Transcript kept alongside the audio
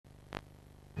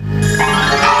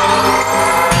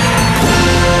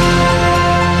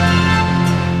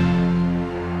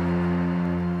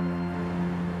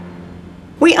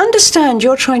understand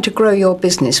you're trying to grow your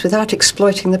business without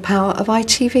exploiting the power of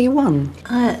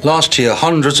ITV1. Last year,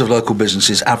 hundreds of local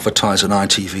businesses advertised on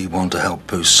ITV1 to help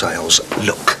boost sales.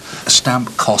 Look, a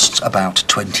stamp costs about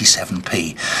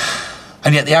 27p.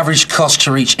 And yet the average cost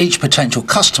to reach each potential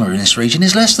customer in this region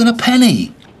is less than a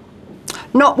penny.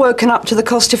 Not woken up to the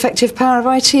cost-effective power of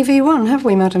ITV1, have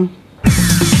we, madam?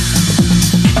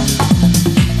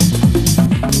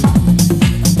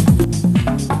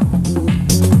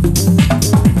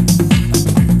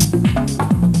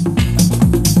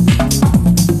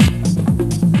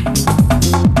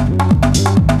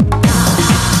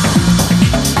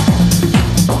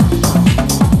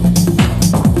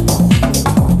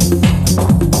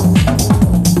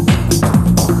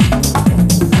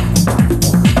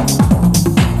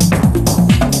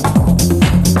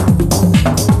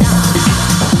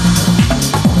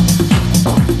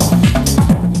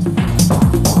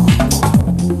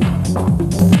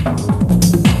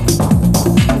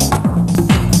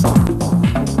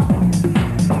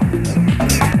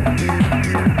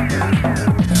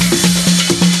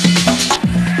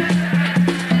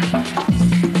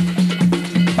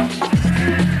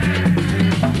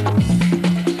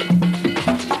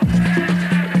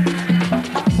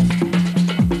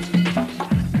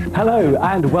 Hello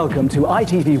and welcome to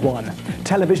ITV1,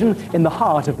 television in the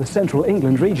heart of the Central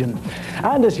England region.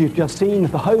 And as you've just seen,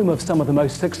 the home of some of the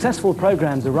most successful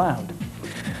programmes around.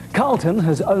 Carlton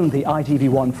has owned the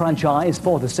ITV1 franchise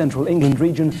for the Central England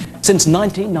region since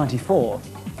 1994.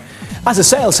 As a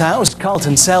sales house,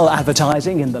 Carlton sell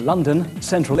advertising in the London,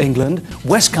 Central England,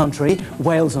 West Country,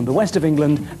 Wales and the West of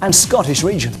England and Scottish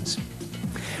regions.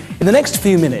 In the next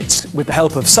few minutes, with the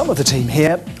help of some of the team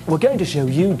here, we're going to show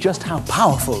you just how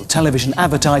powerful television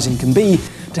advertising can be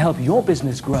to help your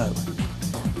business grow.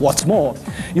 What's more,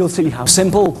 you'll see how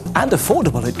simple and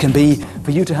affordable it can be for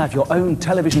you to have your own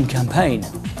television campaign.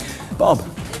 Bob.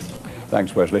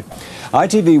 Thanks, Wesley.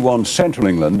 ITV1 Central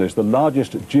England is the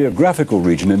largest geographical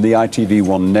region in the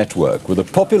ITV1 network, with a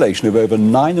population of over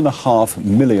 9.5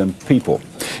 million people.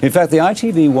 In fact, the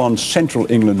ITV1 Central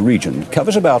England region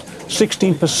covers about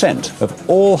 16% of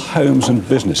all homes and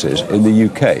businesses in the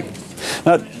UK.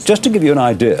 Now, just to give you an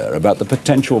idea about the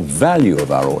potential value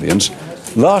of our audience,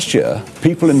 last year,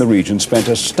 people in the region spent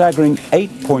a staggering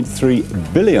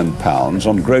 £8.3 billion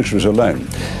on groceries alone.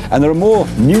 And there are more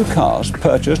new cars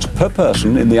purchased per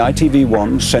person in the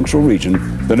ITV1 Central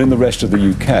region than in the rest of the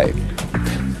UK.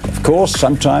 Of course,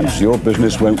 sometimes your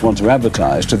business won't want to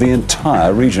advertise to the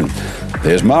entire region.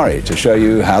 Here's Mari to show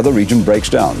you how the region breaks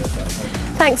down.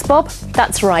 Thanks, Bob.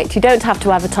 That's right, you don't have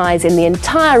to advertise in the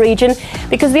entire region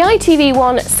because the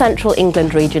ITV1 Central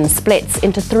England region splits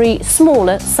into 3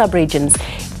 smaller sub-regions.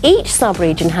 Each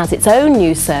sub-region has its own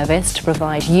news service to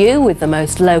provide you with the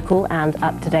most local and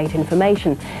up-to-date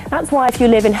information. That's why if you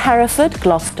live in Hereford,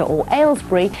 Gloucester or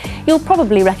Aylesbury, you'll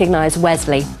probably recognise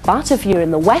Wesley. But if you're in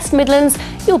the West Midlands,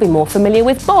 you'll be more familiar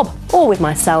with Bob or with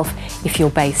myself if you're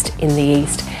based in the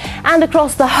East. And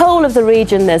across the whole of the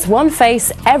region, there's one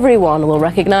face everyone will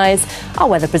recognise, our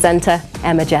weather presenter,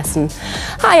 Emma Jesson.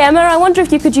 Hi Emma, I wonder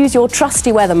if you could use your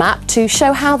trusty weather map to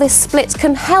show how this split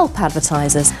can help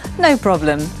advertisers. No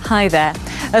problem. Hi there.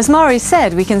 As Mari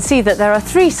said, we can see that there are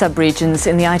 3 sub-regions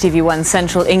in the ITV1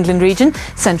 Central England region: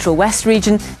 Central West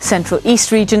region, Central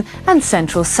East region and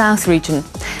Central South region.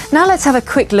 Now let's have a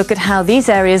quick look at how these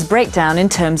areas break down in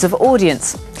terms of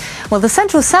audience. Well, the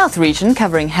Central South region,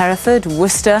 covering Hereford,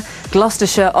 Worcester,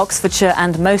 Gloucestershire, Oxfordshire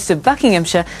and most of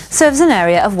Buckinghamshire, serves an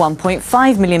area of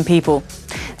 1.5 million people.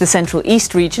 The Central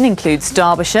East region includes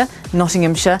Derbyshire,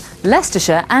 Nottinghamshire,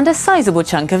 Leicestershire and a sizable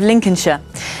chunk of Lincolnshire.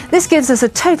 This gives us a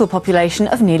total population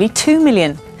of nearly 2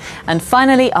 million. And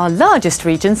finally, our largest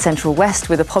region, Central West,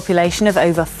 with a population of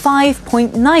over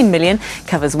 5.9 million,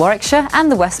 covers Warwickshire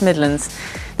and the West Midlands.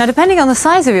 Now, depending on the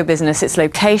size of your business, its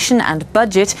location and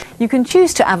budget, you can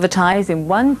choose to advertise in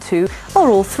 1, 2 or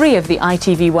all 3 of the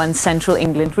ITV1 Central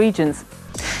England regions.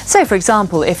 So, for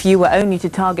example, if you were only to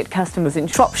target customers in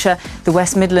Shropshire, the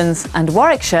West Midlands and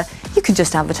Warwickshire, you can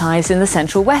just advertise in the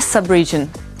Central West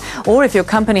sub-region. Or if your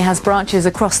company has branches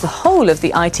across the whole of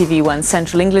the ITV1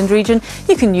 Central England region,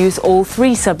 you can use all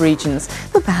 3 sub-regions,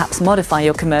 but perhaps modify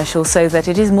your commercial so that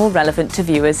it is more relevant to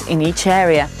viewers in each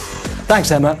area.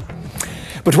 Thanks, Emma.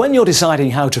 But when you're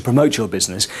deciding how to promote your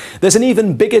business, there's an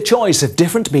even bigger choice of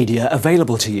different media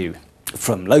available to you,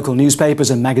 from local newspapers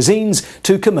and magazines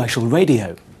to commercial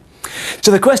radio.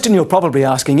 So the question you're probably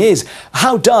asking is,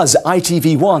 how does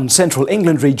ITV1 Central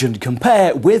England region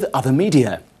compare with other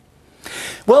media?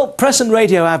 Well, press and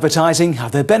radio advertising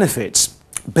have their benefits,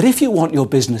 but if you want your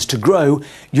business to grow,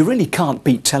 you really can't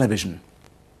beat television.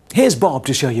 Here's Bob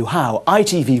to show you how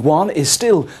ITV1 is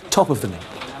still top of the league.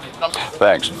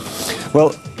 Thanks.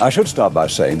 Well, I should start by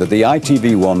saying that the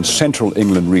ITV1 Central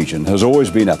England region has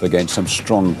always been up against some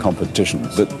strong competition.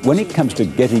 But when it comes to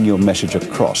getting your message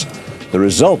across, the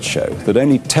results show that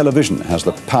only television has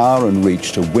the power and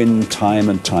reach to win time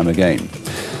and time again.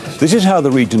 This is how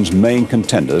the region's main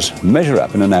contenders measure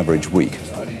up in an average week.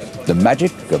 The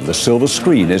magic of the silver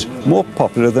screen is more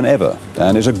popular than ever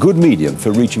and is a good medium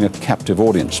for reaching a captive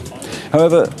audience.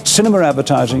 However, cinema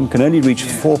advertising can only reach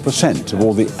 4% of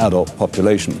all the adult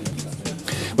population.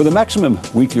 With a maximum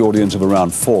weekly audience of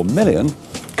around 4 million,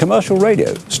 commercial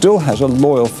radio still has a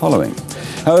loyal following.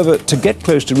 However, to get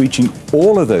close to reaching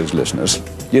all of those listeners,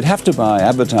 you'd have to buy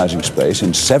advertising space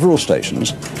in several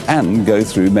stations and go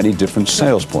through many different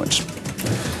sales points.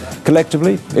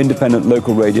 Collectively, independent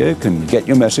local radio can get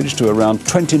your message to around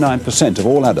 29% of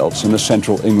all adults in the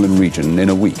Central England region in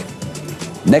a week.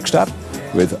 Next up,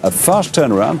 with a fast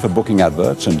turnaround for booking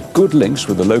adverts and good links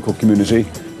with the local community,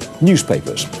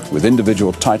 newspapers, with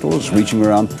individual titles reaching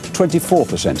around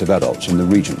 24% of adults in the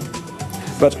region.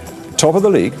 But top of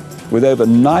the league, with over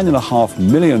 9.5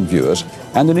 million viewers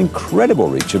and an incredible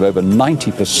reach of over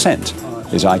 90%,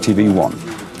 is ITV1.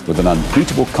 With an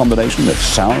unbeatable combination of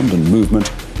sound and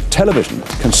movement, television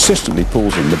consistently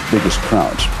pulls in the biggest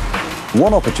crowds.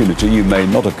 One opportunity you may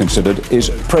not have considered is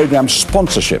programme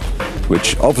sponsorship,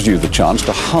 which offers you the chance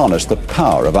to harness the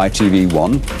power of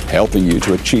ITV1, helping you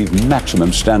to achieve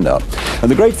maximum standout.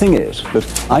 And the great thing is that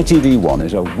ITV1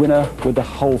 is a winner with the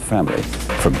whole family.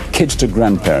 From kids to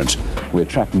grandparents, we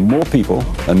attract more people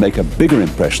and make a bigger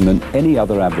impression than any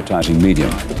other advertising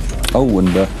medium. Oh,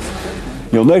 and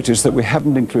you'll notice that we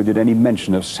haven't included any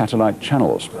mention of satellite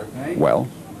channels. Well,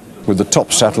 with the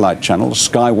top satellite channel,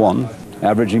 Sky One,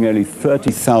 averaging only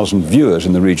 30,000 viewers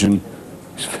in the region,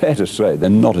 it's fair to say they're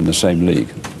not in the same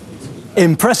league.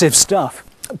 Impressive stuff.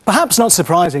 Perhaps not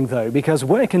surprising, though, because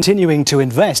we're continuing to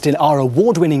invest in our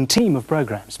award-winning team of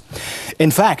programmes.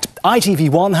 In fact,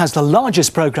 ITV1 has the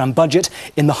largest programme budget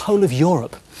in the whole of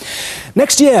Europe.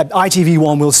 Next year,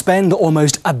 ITV1 will spend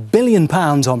almost £1 billion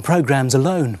on programmes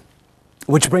alone.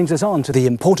 Which brings us on to the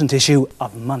important issue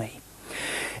of money.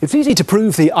 It's easy to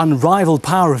prove the unrivaled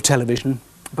power of television,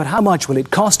 but how much will it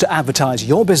cost to advertise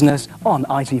your business on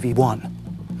ITV1?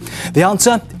 The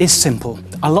answer is simple,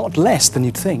 a lot less than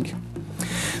you'd think.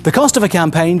 The cost of a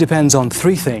campaign depends on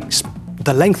three things: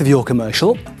 the length of your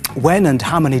commercial, when and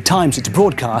how many times it's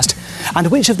broadcast, and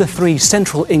which of the three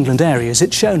Central England areas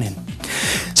it's shown in.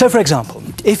 So, for example,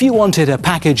 if you wanted a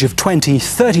package of 20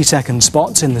 30-second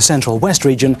spots in the Central West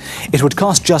region, it would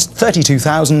cost just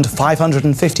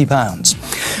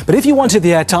 £32,550. But if you wanted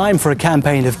the airtime for a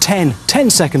campaign of 10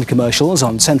 10-second commercials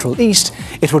on Central East,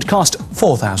 it would cost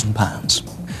 £4,000.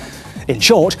 In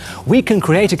short, we can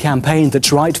create a campaign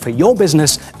that's right for your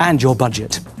business and your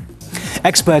budget.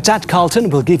 Experts at Carlton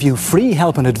will give you free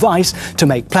help and advice to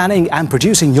make planning and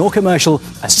producing your commercial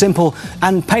as simple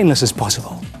and painless as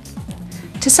possible.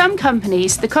 To some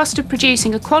companies, the cost of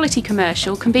producing a quality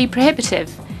commercial can be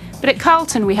prohibitive, but at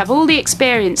Carlton we have all the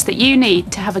experience that you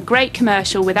need to have a great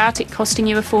commercial without it costing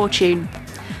you a fortune.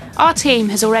 Our team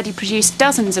has already produced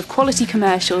dozens of quality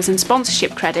commercials and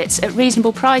sponsorship credits at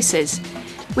reasonable prices.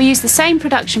 We use the same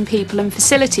production people and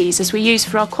facilities as we use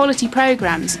for our quality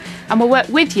programmes, and we'll work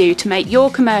with you to make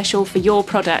your commercial for your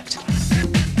product.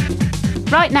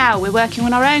 Right now we're working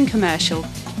on our own commercial.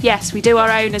 Yes, we do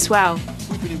our own as well.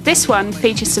 This one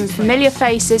features some familiar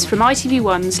faces from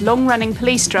ITV1's long-running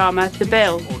police drama, The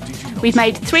Bill. We've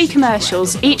made 3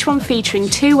 commercials, each one featuring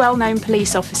 2 well-known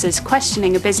police officers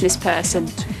questioning a business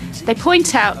person. They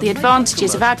point out the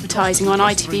advantages of advertising on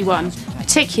ITV1,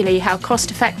 particularly how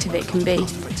cost-effective it can be.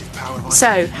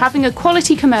 So, having a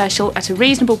quality commercial at a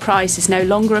reasonable price is no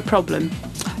longer a problem.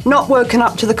 Not woken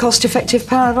up to the cost-effective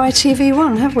power of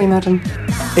ITV1, have we, madam?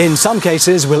 In some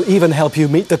cases, we'll even help you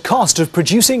meet the cost of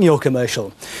producing your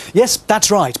commercial. Yes,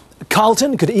 that's right.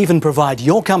 Carlton could even provide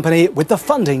your company with the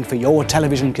funding for your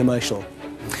television commercial.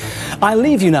 I'll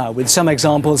leave you now with some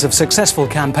examples of successful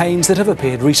campaigns that have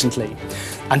appeared recently.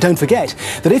 And don't forget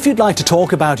that if you'd like to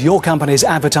talk about your company's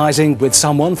advertising with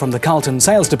someone from the Carlton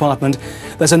Sales Department,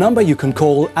 there's a number you can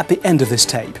call at the end of this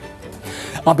tape.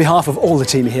 On behalf of all the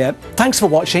team here, thanks for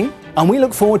watching, and we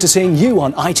look forward to seeing you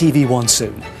on ITV1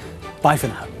 soon. Bye for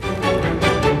now.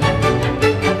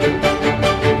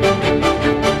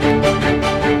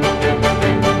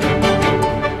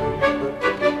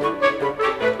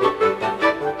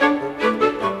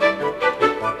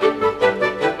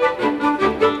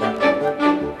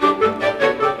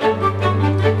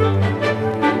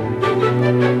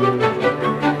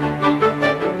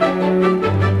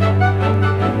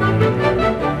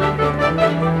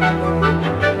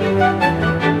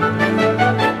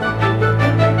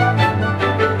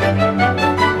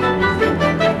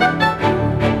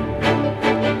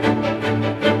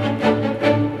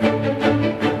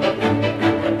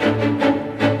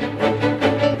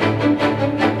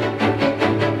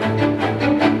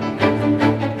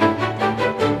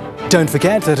 Don't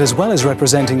forget that as well as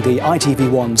representing the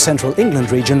ITV1 Central England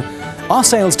region, our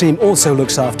sales team also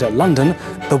looks after London,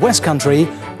 the West Country,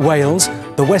 Wales,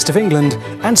 the West of England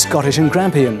and Scottish and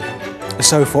Grampian.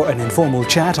 So for an informal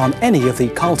chat on any of the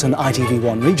Carlton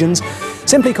ITV1 regions,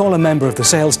 simply call a member of the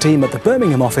sales team at the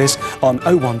Birmingham office on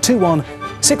 0121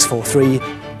 643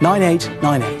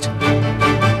 9898.